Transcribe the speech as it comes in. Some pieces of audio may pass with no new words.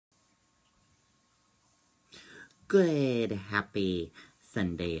Good, happy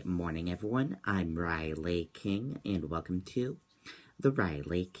Sunday morning, everyone. I'm Riley King, and welcome to the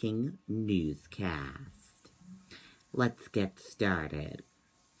Riley King Newscast. Let's get started.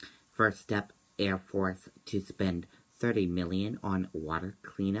 First up, Air Force to spend $30 million on water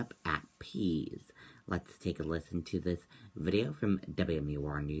cleanup at Pease. Let's take a listen to this video from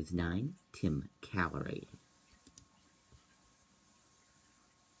WMUR News 9, Tim Callery.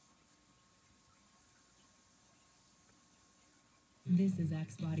 This is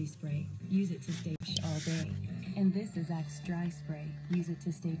Axe Body Spray. Use it to stay fresh all day. And this is Axe Dry Spray. Use it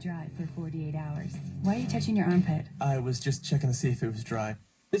to stay dry for 48 hours. Why are you touching your armpit? I was just checking to see if it was dry.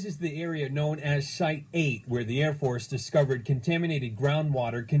 This is the area known as Site 8, where the Air Force discovered contaminated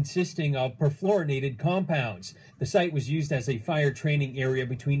groundwater consisting of perfluorinated compounds. The site was used as a fire training area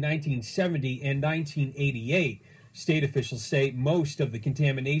between 1970 and 1988. State officials say most of the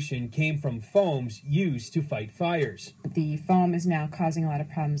contamination came from foams used to fight fires. The foam is now causing a lot of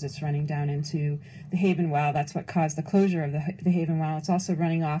problems. It's running down into the Haven Well. That's what caused the closure of the Haven Well. It's also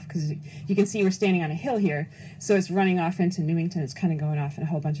running off, because you can see we're standing on a hill here, so it's running off into Newington. It's kind of going off in a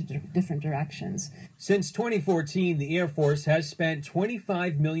whole bunch of different directions. Since 2014, the Air Force has spent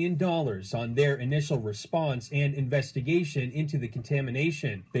 $25 million on their initial response and investigation into the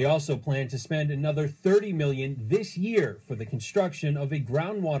contamination. They also plan to spend another $30 million this year for the construction of a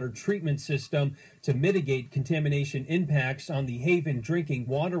groundwater treatment system to mitigate contamination impacts on the Haven drinking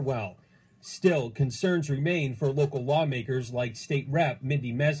water well. Still, concerns remain for local lawmakers like State Rep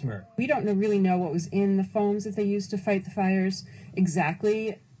Mindy Mesmer. We don't really know what was in the foams that they used to fight the fires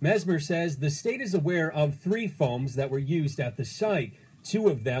exactly. Mesmer says the state is aware of 3 foams that were used at the site. 2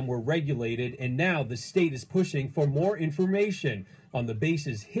 of them were regulated, and now the state is pushing for more information on the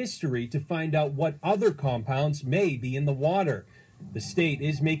base's history to find out what other compounds may be in the water. The state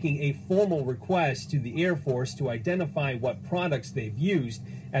is making a formal request to the Air Force to identify what products they've used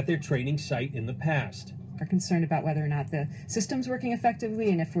at their training site in the past. We're concerned about whether or not the system's working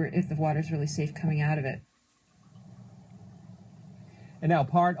effectively and if the water's really safe coming out of it. And now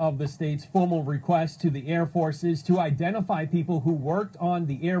part of the state's formal request to the Air Force is to identify people who worked on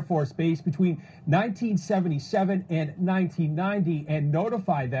the Air Force Base between 1977 and 1990 and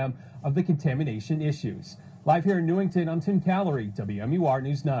notify them of the contamination issues. Live here in Newington, I'm Tim Callery, WMUR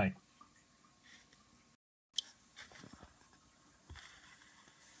News 9.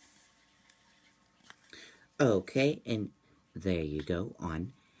 Okay, and there you go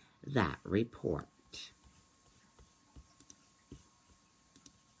on that report.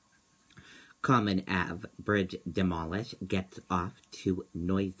 Common Ave Bridge demolish gets off to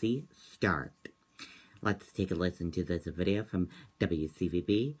noisy start. Let's take a listen to this video from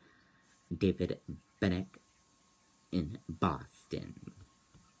WCVB, David Bennick in Boston.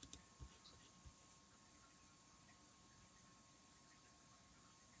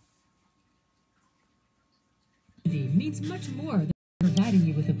 Means much more than providing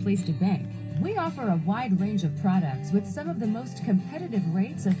you with a place to bank. We offer a wide range of products with some of the most competitive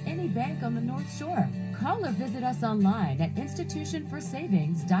rates of any bank on the North Shore. Call or visit us online at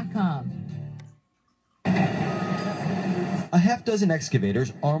institutionforsavings.com. A half-dozen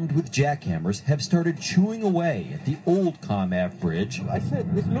excavators armed with jackhammers have started chewing away at the old Comm Ave Bridge. I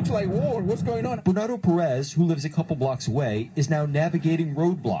said, this looks like war. What's going on? Bernardo Perez, who lives a couple blocks away, is now navigating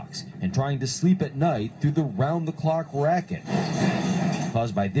roadblocks and trying to sleep at night through the round-the-clock racket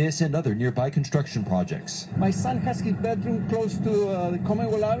caused by this and other nearby construction projects. My son has his bedroom close to the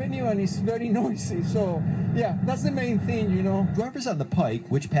Commonwealth Avenue, and it's very noisy. So, yeah, that's the main thing, you know. Drivers on the Pike,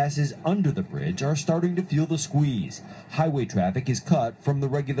 which passes under the bridge, are starting to feel the squeeze. Highway traffic is cut from the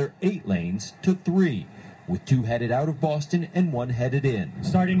regular 8 lanes to 3, with 2 headed out of Boston and 1 headed in.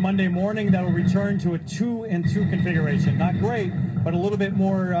 Starting Monday morning, that will return to a 2-and-2 configuration. Not great, but a little bit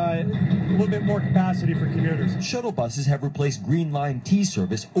more capacity for commuters. Shuttle buses have replaced Green Line T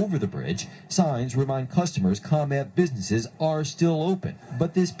service over the bridge. Signs remind customers Comm Ave businesses are still open.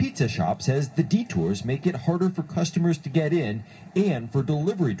 But this pizza shop says the detours make it harder for customers to get in and for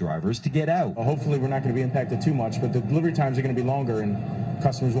delivery drivers to get out. Well, hopefully we're not going to be impacted too much, but the delivery times are going to be longer, and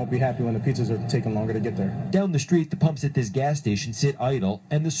customers won't be happy when the pizzas are taking longer to get there. Down the street, the pumps at this gas station sit idle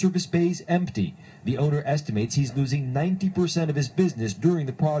and the service bays empty. The owner estimates he's losing 90% of his business during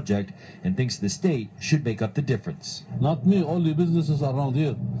the project and thinks the state should make up the difference. Not me, only businesses around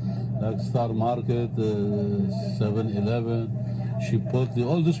here, like Star Market, 7-Eleven, Chipotle,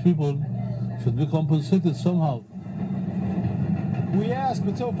 all these people should be compensated somehow. We asked,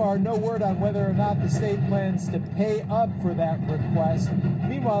 but so far no word on whether or not the state plans to pay up for that request.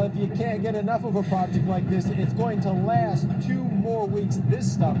 Meanwhile, if you can't get enough of a project like this, it's going to last 2 more 4 weeks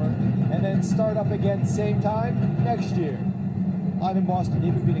this summer and then start up again same time next year. I'm in Boston,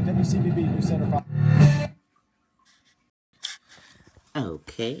 David Beating, WCBB News Center 5.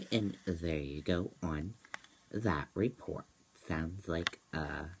 Okay, and there you go on that report. Sounds like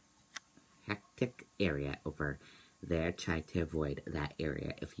a hectic area over there. Try to avoid that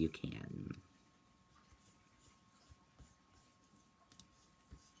area if you can.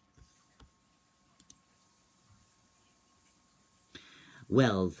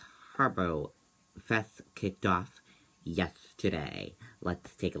 Wells Harbor Fest kicked off yesterday.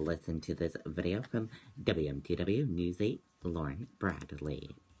 Let's take a listen to this video from WMTW News 8, Lauren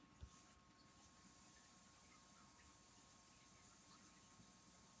Bradley.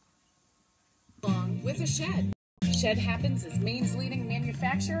 Along with a shed. Shed Happens is Maine's leading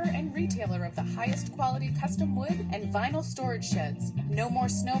manufacturer and retailer of the highest quality custom wood and vinyl storage sheds. No more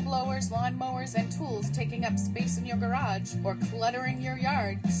snow blowers, lawn mowers, and tools taking up space in your garage or cluttering your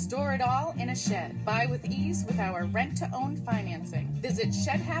yard. Store it all in a shed. Buy with ease with our rent-to-own financing. Visit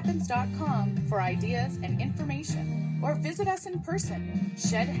shedhappens.com for ideas and information, or visit us in person.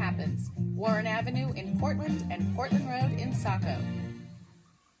 Shed Happens, Warren Avenue in Portland and Portland Road in Saco.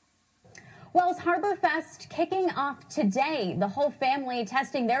 Wells Harbor Fest kicking off today. The whole family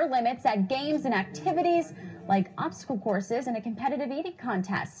testing their limits at games and activities like obstacle courses and a competitive eating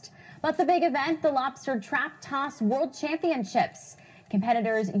contest. But the big event, the Lobster Trap Toss World Championships.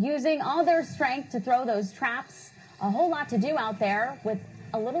 Competitors using all their strength to throw those traps. A whole lot to do out there with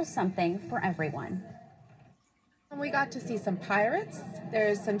a little something for everyone. We got to see some pirates.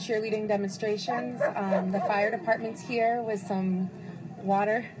 There's some cheerleading demonstrations. The fire department's here with some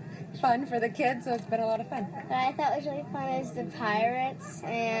water fun for the kids, so it's been a lot of fun. What I thought was really fun is the pirates,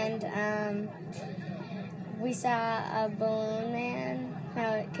 and we saw a balloon man,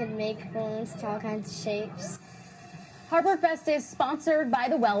 how it could make balloons to all kinds of shapes. Harbor Fest is sponsored by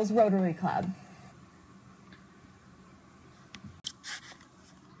the Wells Rotary Club.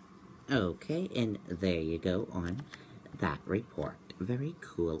 Okay, and there you go on that report. Very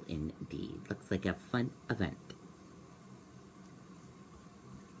cool indeed. Looks like a fun event.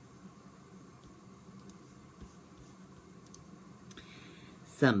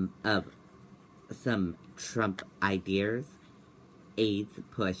 Some Trump ideas, aides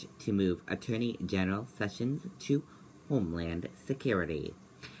push to move Attorney General Sessions to Homeland Security.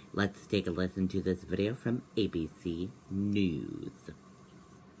 Let's take a listen to this video from ABC News.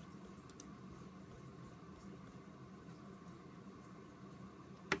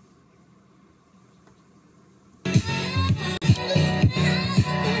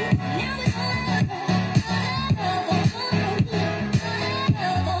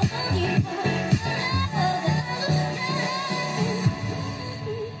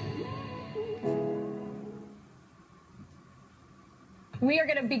 We are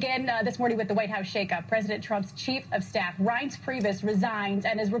going to begin this morning with the White House shakeup. President Trump's chief of staff, Reince Priebus, resigns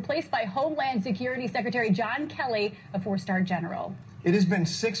and is replaced by Homeland Security Secretary John Kelly, a four-star general. It has been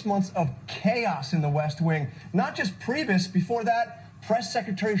 6 months of chaos in the West Wing. Not just Priebus. Before that, Press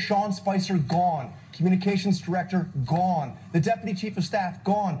Secretary Sean Spicer gone. Communications Director gone. The Deputy Chief of Staff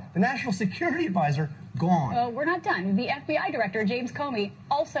gone. The National Security Advisor gone. Oh, we're not done. The FBI Director, James Comey,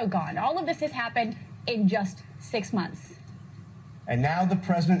 also gone. All of this has happened in just 6 months. And now the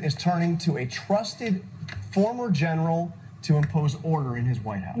president is turning to a trusted former general to impose order in his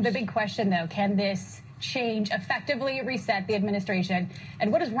White House. The big question, though, can this change effectively reset the administration?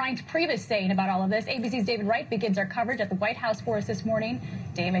 And what is Reince Priebus saying about all of this? ABC's David Wright begins our coverage at the White House for us this morning.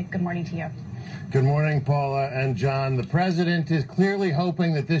 David, good morning to you. Good morning, Paula and John. The president is clearly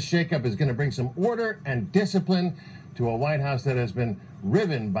hoping that this shakeup is going to bring some order and discipline to a White House that has been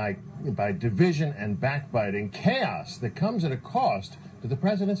riven by division and backbiting, chaos that comes at a cost to the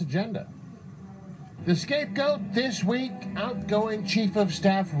president's agenda. The scapegoat this week, outgoing Chief of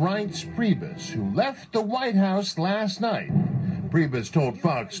Staff Reince Priebus, who left the White House last night. Priebus told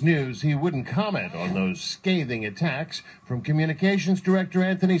Fox News he wouldn't comment on those scathing attacks from Communications Director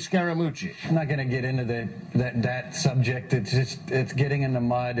Anthony Scaramucci. I'm not going to get into that subject. It's getting in the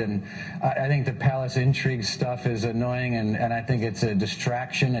mud, and I think the palace intrigue stuff is annoying, and I think it's a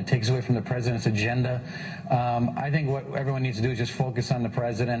distraction. It takes away from the president's agenda. I think what everyone needs to do is just focus on the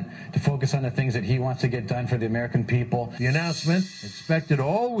president, to focus on the things that he wants to get done for the American people. The announcement, expected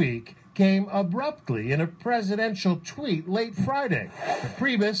all week, came abruptly in a presidential tweet late Friday.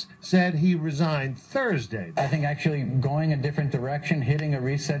 Priebus said he resigned Thursday. I think actually going a different direction, hitting a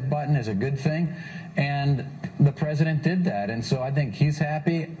reset button is a good thing, and the president did that, and so I think he's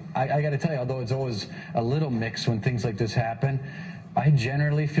happy. I got to tell you, although it's always a little mixed when things like this happen, I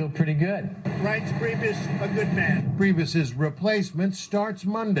generally feel pretty good. Reince Priebus, a good man. Priebus's replacement starts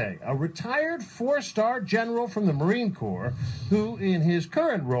Monday, a retired four-star general from the Marine Corps who, in his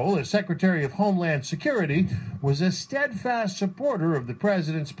current role as Secretary of Homeland Security, was a steadfast supporter of the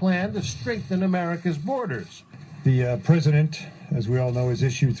president's plan to strengthen America's borders. The president, as we all know, has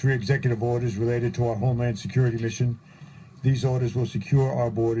issued 3 executive orders related to our Homeland Security mission. These orders will secure our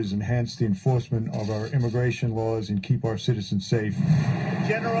borders, enhance the enforcement of our immigration laws, and keep our citizens safe.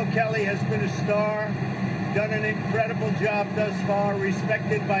 General Kelly has been a star, done an incredible job thus far,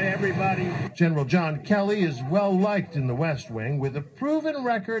 respected by everybody. General John Kelly is well liked in the West Wing with a proven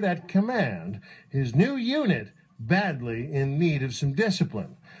record at command. His new unit badly in need of some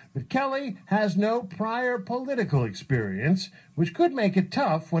discipline. But Kelly has no prior political experience, which could make it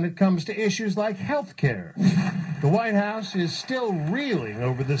tough when it comes to issues like health care. The White House is still reeling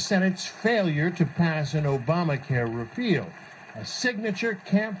over the Senate's failure to pass an Obamacare repeal, a signature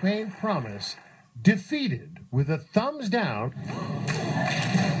campaign promise defeated with a thumbs down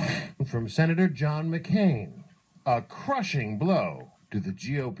from Senator John McCain, a crushing blow to the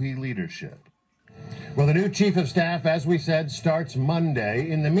GOP leadership. Well, the new chief of staff, as we said, starts Monday.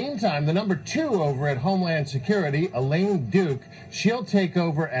 In the meantime, the number 2 over at Homeland Security, Elaine Duke, she'll take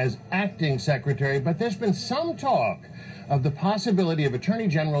over as acting secretary, but there's been some talk of the possibility of Attorney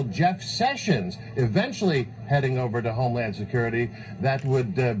General Jeff Sessions eventually heading over to Homeland Security. That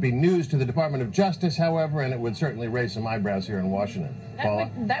would be news to the Department of Justice, however, and it would certainly raise some eyebrows here in Washington.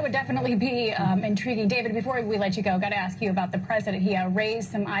 That would definitely be intriguing. David, before we let you go, got to ask you about the president. He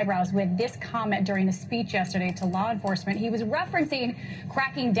raised some eyebrows with this comment during a speech yesterday to law enforcement. He was referencing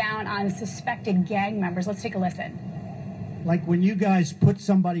cracking down on suspected gang members. Let's take a listen. Like when you guys put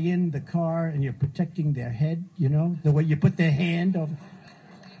somebody in the car and you're protecting their head, you know, the way you put their hand over,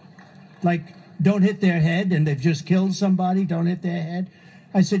 like, don't hit their head, and they've just killed somebody, don't hit their head.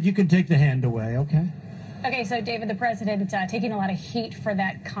 I said, you can take the hand away, okay? Okay, so David, the president taking a lot of heat for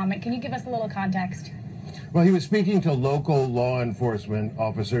that comment. Can you give us a little context? Well, he was speaking to local law enforcement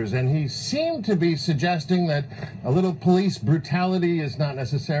officers, and he seemed to be suggesting that a little police brutality is not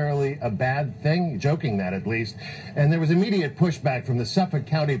necessarily a bad thing, joking that at least. And there was immediate pushback from the Suffolk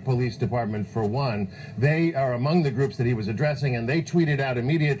County Police Department, for one. They are among the groups that he was addressing, and they tweeted out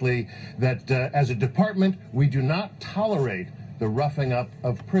immediately that as a department, we do not tolerate the roughing up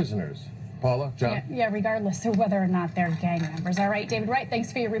of prisoners. Paula, John? Yeah, regardless of whether or not they're gang members. All right, David Wright,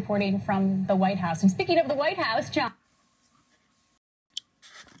 thanks for your reporting from the White House. And speaking of the White House, John.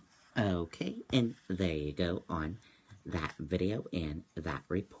 Okay, and there you go on that video and that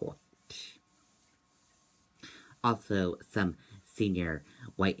report. Also, some senior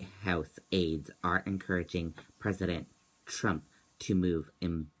White House aides are encouraging President Trump to move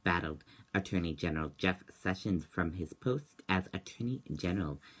embattled Attorney General Jeff Sessions from his post as Attorney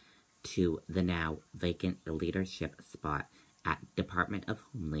General to the now vacant leadership spot at Department of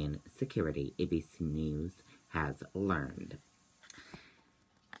Homeland Security, ABC News has learned.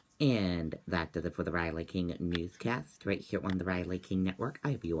 And that does it for the Riley King Newscast right here on the Riley King Network.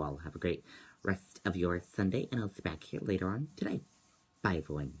 I hope you all have a great rest of your Sunday, and I'll see you back here later on today. Bye,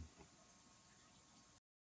 everyone.